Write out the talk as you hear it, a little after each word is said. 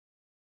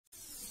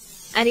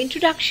An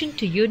introduction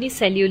to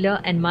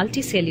unicellular and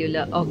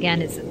multicellular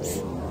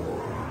organisms.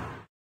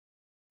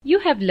 You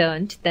have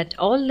learned that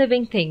all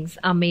living things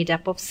are made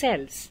up of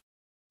cells.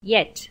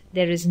 Yet,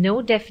 there is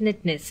no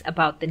definiteness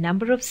about the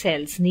number of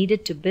cells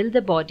needed to build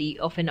the body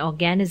of an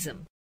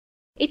organism.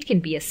 It can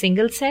be a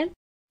single cell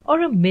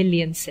or a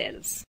million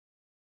cells.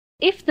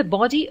 If the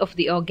body of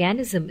the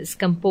organism is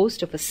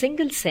composed of a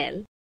single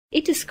cell,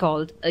 it is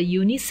called a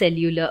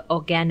unicellular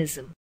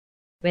organism.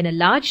 When a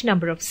large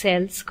number of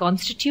cells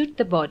constitute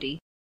the body,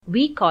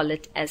 we call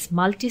it as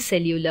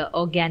multicellular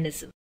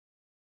organism.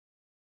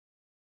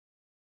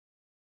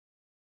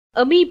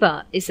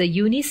 Amoeba is a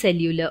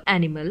unicellular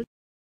animal.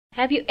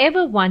 Have you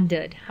ever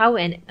wondered how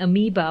an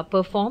amoeba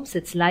performs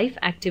its life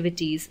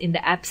activities in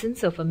the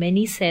absence of a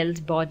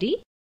many-celled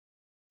body?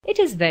 It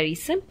is very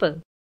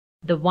simple.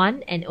 The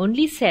one and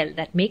only cell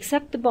that makes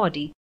up the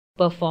body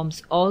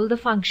performs all the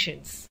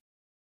functions.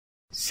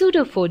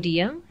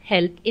 Pseudopodia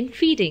help in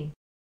feeding.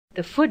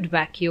 The food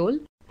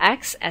vacuole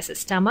acts as a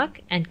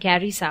stomach and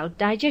carries out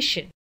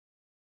digestion.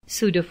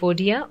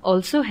 Pseudopodia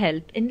also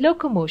help in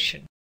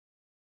locomotion.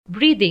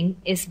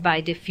 Breathing is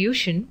by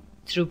diffusion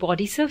through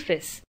body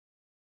surface.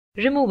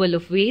 Removal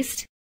of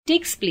waste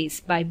takes place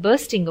by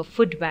bursting of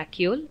food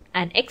vacuole,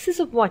 and excess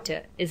of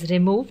water is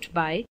removed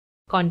by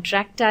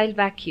contractile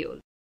vacuole.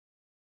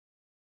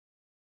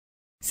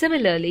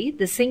 Similarly,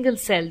 the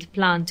single-celled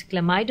plant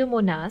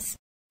Chlamydomonas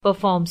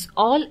performs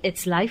all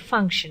its life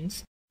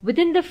functions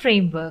within the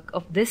framework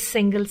of this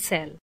single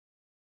cell.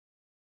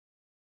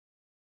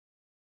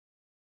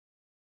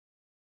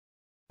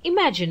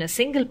 Imagine a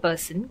single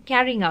person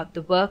carrying out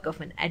the work of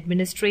an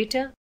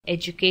administrator,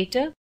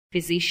 educator,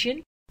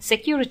 physician,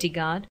 security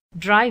guard,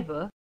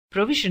 driver,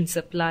 provision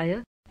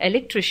supplier,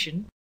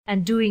 electrician,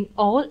 and doing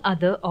all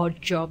other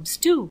odd jobs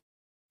too.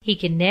 He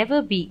can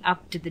never be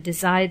up to the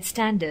desired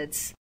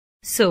standards.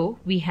 So,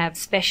 we have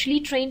specially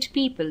trained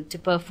people to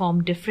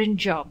perform different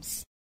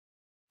jobs.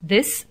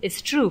 This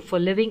is true for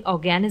living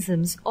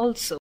organisms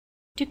also.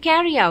 To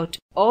carry out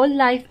all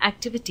life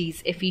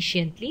activities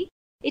efficiently,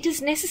 it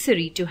is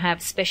necessary to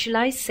have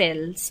specialized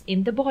cells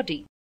in the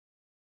body.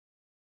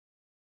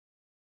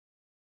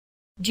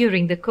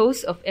 During the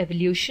course of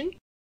evolution,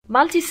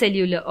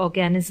 multicellular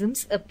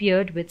organisms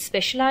appeared with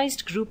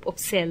specialized group of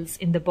cells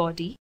in the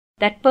body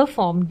that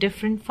perform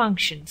different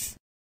functions.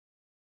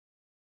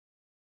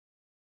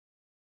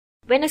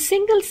 When a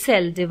single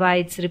cell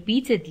divides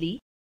repeatedly,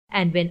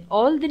 and when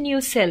all the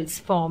new cells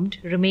formed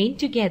remain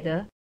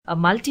together, a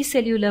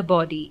multicellular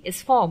body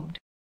is formed.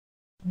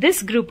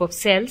 This group of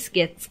cells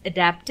gets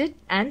adapted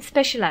and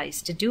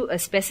specialized to do a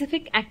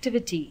specific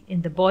activity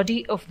in the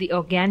body of the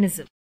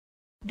organism.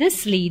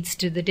 This leads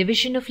to the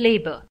division of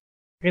labor.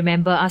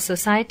 Remember our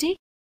society?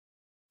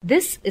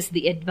 This is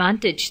the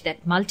advantage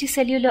that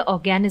multicellular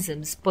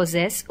organisms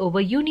possess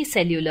over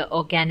unicellular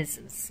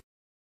organisms.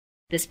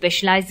 The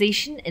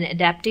specialization and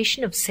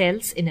adaptation of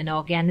cells in an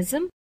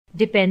organism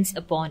depends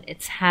upon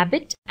its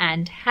habit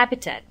and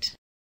habitat.